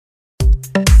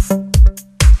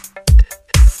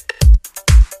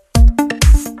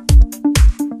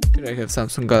Here I have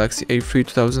Samsung Galaxy A3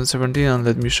 2017, and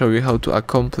let me show you how to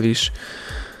accomplish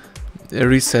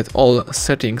reset all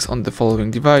settings on the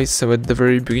following device. So at the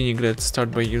very beginning, let's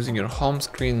start by using your home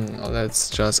screen.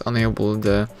 Let's just enable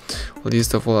the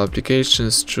list of all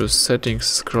applications, choose settings,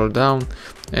 scroll down,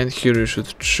 and here you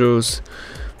should choose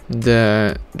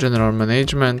the general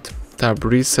management, tab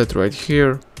reset right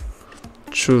here,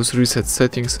 choose reset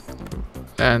settings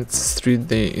and read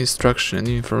the instruction and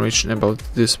information about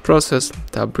this process,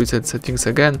 tab reset settings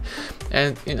again,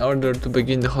 and in order to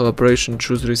begin the whole operation,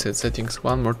 choose reset settings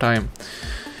one more time.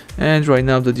 And right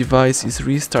now the device is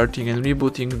restarting and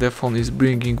rebooting. The phone is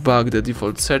bringing back the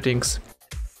default settings.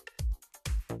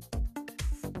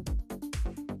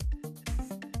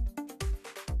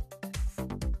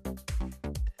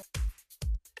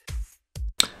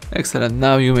 Excellent,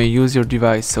 now you may use your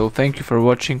device. So thank you for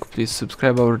watching. Please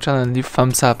subscribe our channel and leave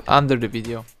thumbs up under the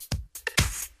video.